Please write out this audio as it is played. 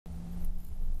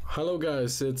Hello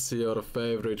guys, it's your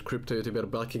favorite crypto YouTuber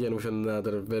back again with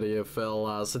another video,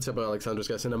 fellas. It's your boy Alexandros,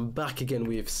 guys, and I'm back again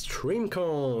with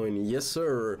StreamCoin. Yes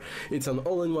sir, it's an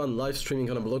all-in-one live streaming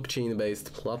on a blockchain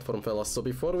based platform, fellas. So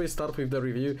before we start with the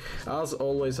review, as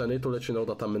always, I need to let you know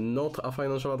that I'm not a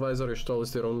financial advisor. You should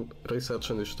always do your own research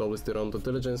and you should always do your own due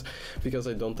diligence, because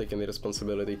I don't take any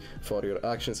responsibility for your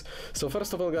actions. So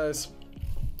first of all, guys,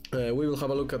 we will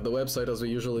have a look at the website as we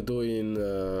usually do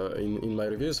in my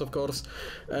reviews, of course,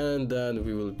 and then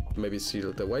we will maybe see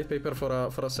the white paper for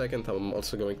a second. I'm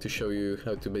also going to show you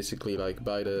how to basically like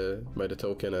buy the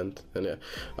token, and yeah,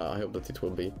 I hope that it will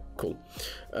be cool.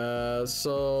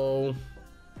 So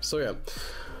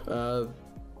yeah.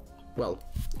 Well,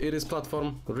 it is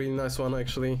platform, really nice one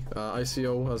actually.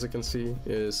 ICO, as you can see,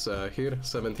 is here,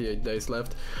 78 days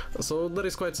left, so there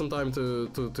is quite some time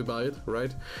to buy it,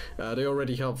 right? They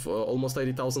already have almost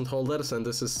 80,000 holders, and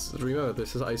this is, remember,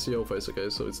 this is ICO phase, okay?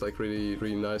 So it's like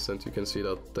really nice, and you can see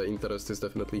that the interest is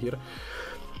definitely here.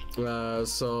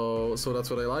 So that's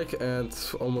what I like, and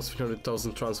almost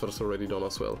 300,000 transfers already done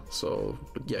as well. So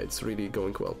yeah, it's really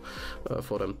going well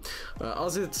for them.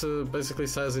 As it basically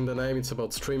says in the name, it's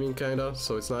about streaming kinda,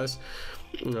 so it's nice.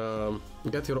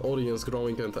 Get your audience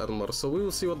growing and earn more. So we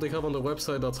will see what they have on the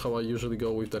website. That's how I usually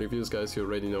go with the reviews, guys, you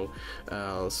already know.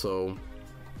 So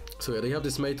yeah, they have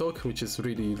this MeiTalk, which is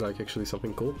really like actually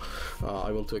something cool.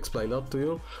 I want to explain that to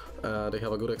you. They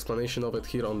have a good explanation of it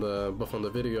here on both on the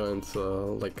video and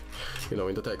like, you know,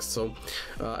 in the text. So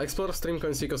explore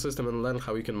StreamCoin's ecosystem and learn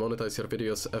how you can monetize your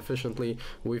videos efficiently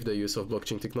with the use of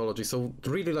blockchain technology. So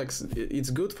really, like,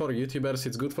 it's good for YouTubers,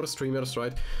 it's good for streamers,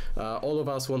 right? All of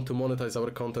us want to monetize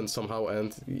our content somehow,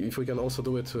 and if we can also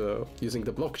do it using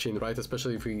the blockchain, right?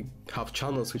 Especially if we have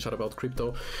channels which are about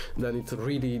crypto, then it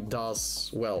really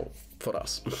does well for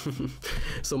us.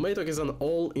 So MeiTalk is an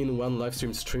all-in-one live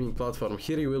stream streaming platform.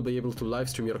 Here you will be able to live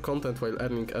stream your content while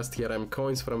earning STRM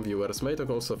coins from viewers.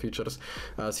 MeiTalk also features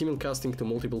simulcasting to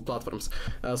multiple platforms.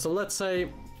 So let's say,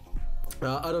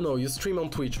 I don't know, you stream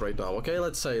on Twitch right now, okay?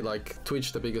 Let's say like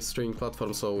Twitch, the biggest streaming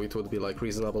platform, so it would be like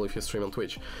reasonable if you stream on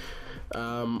Twitch.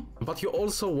 But you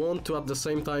also want to at the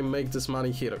same time make this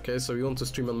money here, okay? So you want to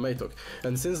stream on MeiTalk,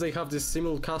 and since they have this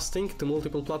simulcasting to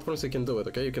multiple platforms, you can do it,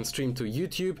 okay? You can stream to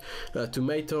YouTube, to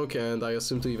MeiTalk, and I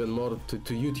assume to even more to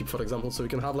YouTube, for example. So you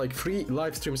can have like 3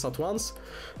 live streams at once,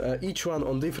 each one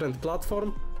on different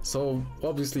platform. So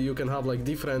obviously you can have like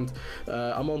different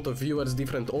amount of viewers,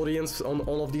 different audience on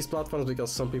all of these platforms,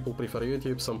 because some people prefer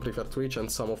YouTube, some prefer Twitch,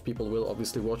 and some of people will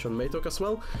obviously watch on MeiTalk as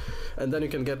well. And then you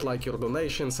can get like your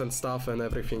donations and stuff and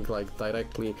everything like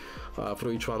directly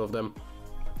through each one of them.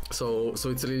 So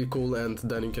it's really cool, and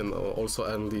then you can also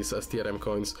earn these STRM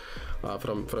coins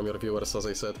from your viewers, as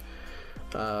I said.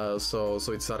 So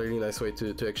it's a really nice way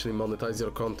to actually monetize your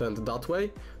content that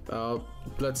way.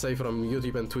 Let's say from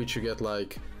YouTube and Twitch you get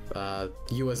like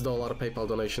US dollar, PayPal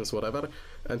donations, whatever,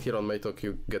 and here on MeiTalk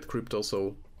you get crypto,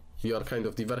 so you are kind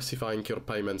of diversifying your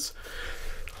payments,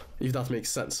 if that makes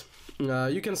sense.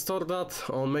 You can store that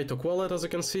on MeiTalk wallet, as you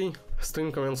can see.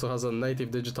 StreamCoin also has a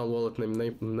native digital wallet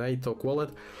named MeiTalk wallet.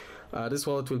 This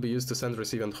wallet will be used to send,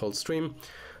 receive, and hold stream.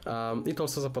 It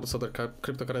also supports other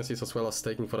cryptocurrencies as well as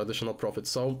staking for additional profit.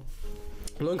 So,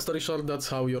 long story short, that's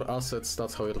how your assets,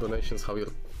 that's how your donations, how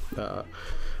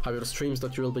your streams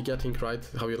that you will be getting, right?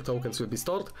 How your tokens will be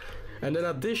stored. And then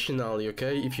additionally,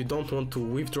 okay, if you don't want to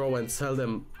withdraw and sell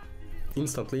them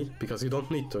instantly, because you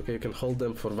don't need to, okay, you can hold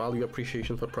them for value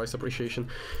appreciation, for price appreciation.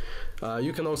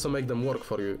 You can also make them work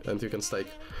for you, and you can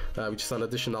stake, which is an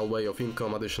additional way of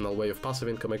income, additional way of passive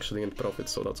income actually, and profit,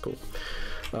 so that's cool.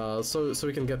 So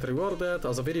you can get rewarded.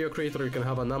 As a video creator, you can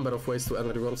have a number of ways to earn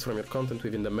rewards from your content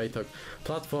within the MeiTalk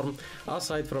platform.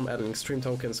 Aside from earning stream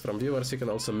tokens from viewers, you can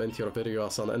also mint your video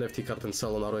as an NFT card and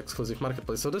sell on our exclusive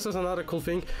marketplace. So this is another cool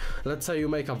thing. Let's say you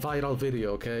make a viral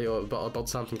video, okay, or about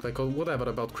something like, or whatever,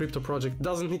 about crypto project.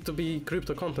 Doesn't need to be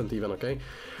crypto content even, okay?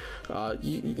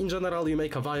 In general, you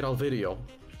make a viral video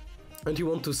and you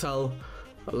want to sell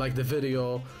like the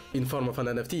video in form of an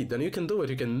NFT, then you can do it.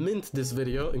 You can mint this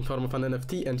video in form of an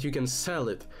NFT, and you can sell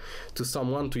it to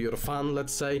someone, to your fan,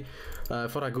 let's say,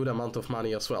 for a good amount of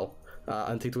money as well.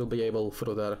 And it will be able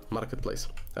through their marketplace.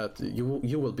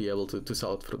 You will be able to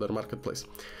sell it through their marketplace.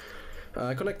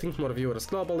 Connecting more viewers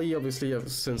globally, obviously,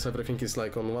 since everything is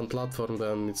like on one platform,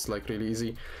 then it's like really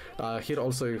easy. Here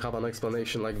also you have an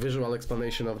explanation, like visual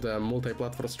explanation of the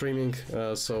multi-platform streaming,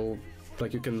 so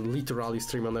like you can literally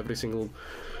stream on every single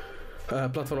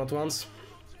platform at once,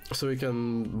 so you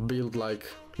can build like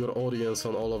your audience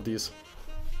on all of these,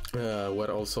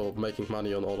 while also making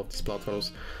money on all of these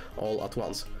platforms all at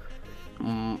once.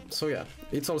 So yeah,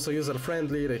 it's also user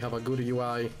friendly, they have a good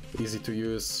UI, easy to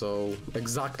use, so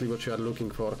exactly what you are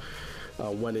looking for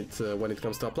when it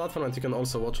comes to a platform, and you can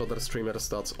also watch other streamers,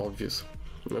 that's obvious.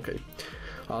 Okay.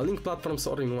 Link platforms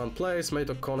are in one place.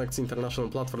 MeiTalk connects international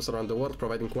platforms around the world,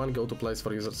 providing one go-to place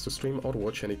for users to stream or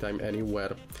watch anytime,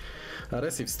 anywhere.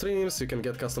 Receive streams, you can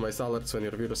get customized alerts when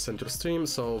your viewers send your stream.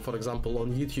 So for example,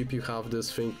 on YouTube you have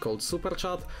this thing called Super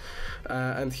Chat,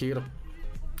 and here,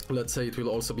 let's say it will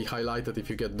also be highlighted if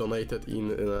you get donated in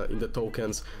the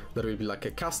tokens. There will be like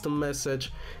a custom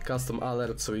message, custom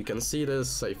alert, so you can see this,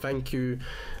 say thank you,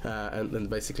 and then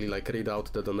basically like read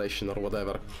out the donation or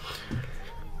whatever.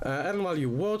 Earn while you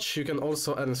watch, you can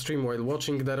also earn stream while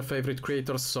watching their favorite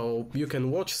creators, so you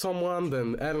can watch someone,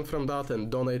 then earn from that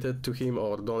and donate it to him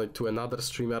or donate to another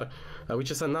streamer, which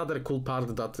is another cool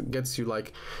part that gets you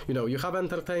like, you know, you have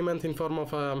entertainment in form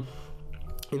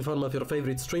of your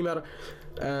favorite streamer,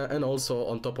 and also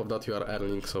on top of that you are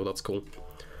earning, so that's cool.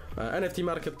 NFT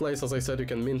marketplace, as I said, you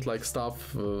can mint like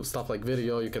stuff like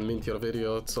video, you can mint your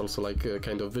video, it's also like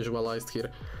kind of visualized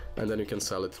here, and then you can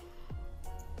sell it.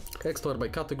 Explore by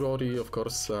category, of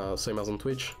course, same as on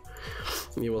Twitch.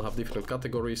 You will have different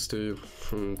categories to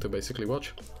basically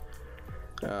watch.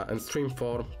 And stream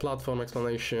for platform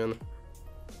explanation.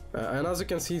 And as you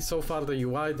can see so far, the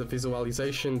UI, the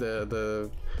visualization, the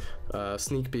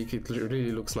sneak peek, it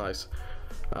really looks nice.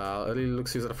 It really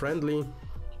looks user friendly.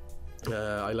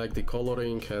 I like the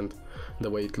coloring, and the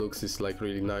way it looks is like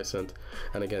really nice, and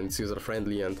again it's user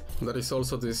friendly. And there is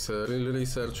also this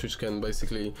research which can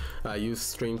basically use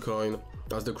Streamcoin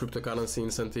as the cryptocurrency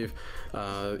incentive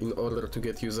in order to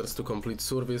get users to complete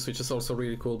surveys, which is also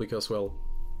really cool because, well,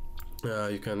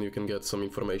 you can get some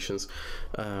informations,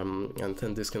 and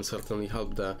then this can certainly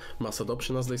help the mass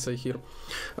adoption, as they say here.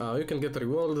 You can get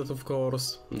rewarded, of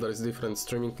course. There is different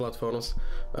streaming platforms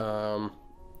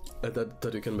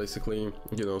that you can basically,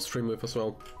 you know, stream with as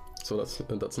well. So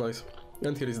that's nice.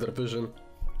 And here is their vision.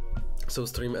 So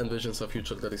Stream envisions a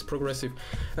future that is progressive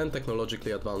and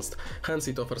technologically advanced, hence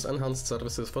it offers enhanced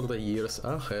services for the years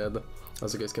ahead,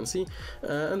 as you guys can see.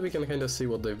 And we can kind of see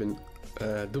what they've been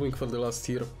doing for the last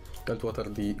year and what are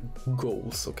the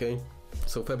goals, okay?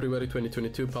 So February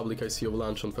 2022, public ICO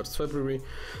launch on 1st February.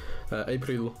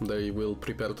 April, they will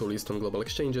prepare to list on global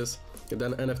exchanges.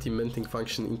 Then NFT minting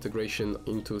function integration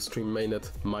into Stream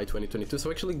mainnet May 2022. So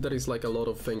actually there is like a lot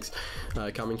of things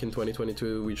coming in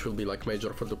 2022 which will be like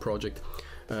major for the project.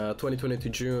 2022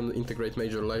 June, integrate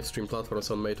major live stream platforms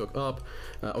on MeiTalk app.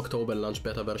 October, launch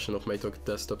beta version of MeiTalk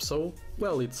desktop. So,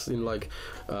 well, it's in like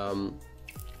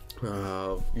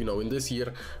you know, in this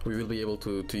year we will be able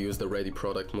to use the ready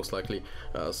product most likely,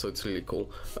 so it's really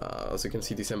cool. As you can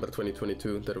see, December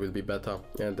 2022 there will be beta,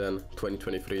 and then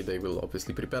 2023 they will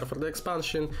obviously prepare for the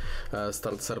expansion,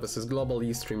 start services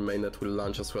globally. Stream mainnet will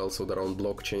launch as well, so their own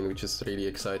blockchain, which is really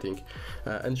exciting.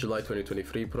 And July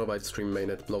 2023 provide Stream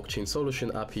mainnet blockchain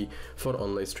solution API for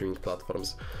online streaming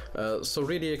platforms. So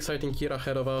really exciting year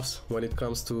ahead of us when it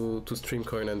comes to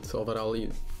Streamcoin and overall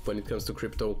when it comes to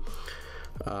crypto.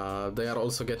 They are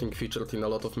also getting featured in a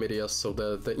lot of media, so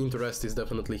the interest is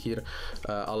definitely here.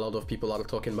 A lot of people are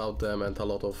talking about them, and a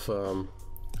lot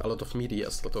of media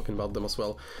are talking about them as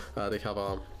well. They have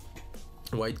a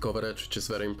wide coverage, which is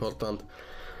very important.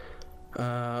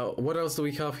 What else do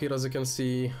we have here? As you can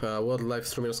see, World Live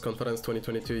Streamers Conference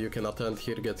 2022, you can attend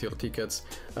here, get your tickets,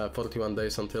 41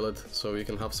 days until it, so you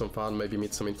can have some fun, maybe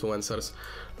meet some influencers.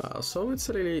 So it's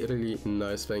a really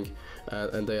nice thing,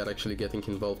 and they are actually getting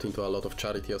involved into a lot of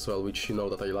charity as well, which you know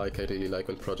that I like. I really like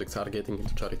when projects are getting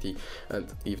into charity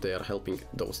and if they are helping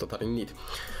those that are in need.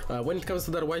 When it comes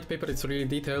to their white paper, it's really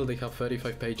detailed. They have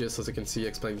 35 pages, as you can see,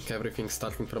 explaining everything,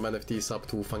 starting from NFTs up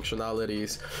to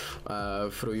functionalities,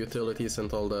 through utilities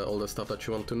and all the stuff that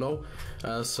you want to know.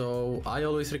 So I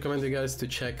always recommend you guys to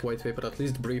check white paper at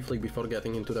least briefly before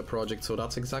getting into the project. So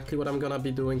that's exactly what I'm gonna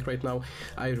be doing right now.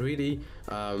 I really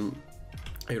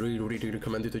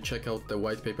recommend you to check out the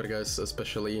white paper, guys,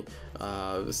 especially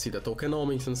see the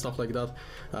tokenomics and stuff like that,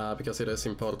 because it is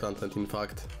important, and in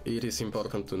fact it is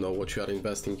important to know what you are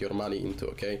investing your money into,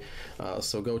 okay?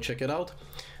 So go check it out.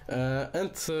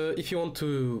 And if you want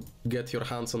to get your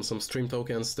hands on some stream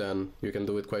tokens, then you can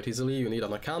do it quite easily. You need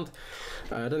an account,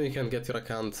 then you can get your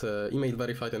account email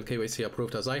verified and KYC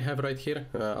approved, as I have right here,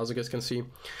 as you guys can see,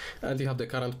 and you have the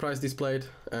current price displayed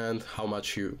and how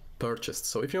much you purchased.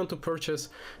 So if you want to purchase,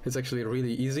 it's actually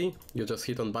really easy. You just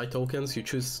hit on buy tokens, you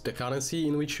choose the currency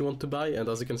in which you want to buy, and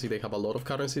as you can see they have a lot of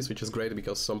currencies, which is great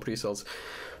because some pre-sales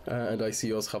and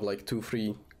ICOs have like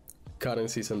 2-3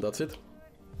 currencies and that's it.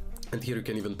 And here you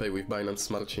can even pay with Binance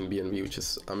Smart Chain BNB, which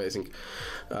is amazing.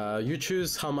 You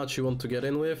choose how much you want to get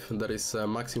in with. There is a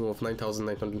maximum of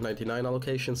 9,999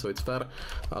 allocation, so it's fair.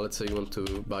 Let's say you want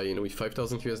to buy in with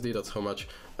 5,000 USD, that's how much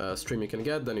stream you can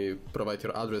get. Then you provide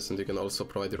your address and you can also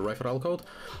provide your referral code.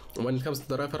 When it comes to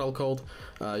the referral code,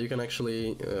 you can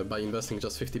actually, by investing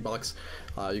just 50 bucks,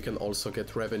 you can also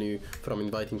get revenue from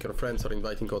inviting your friends or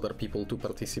inviting other people to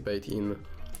participate in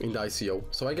the ICO.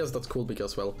 So I guess that's cool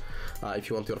because, well, if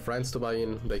you want your friends to buy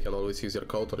in, they can always use your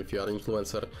code, or if you are an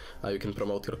influencer, you can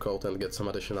promote your code and get some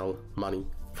additional money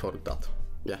for that.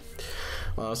 Yeah.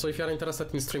 So if you are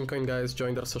interested in Streamcoin, guys,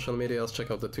 join their social medias, check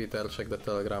out the Twitter, check the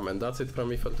Telegram, and that's it from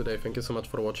me for today. Thank you so much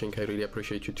for watching. I really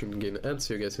appreciate you tuning in, and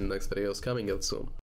see you guys in the next videos coming out soon.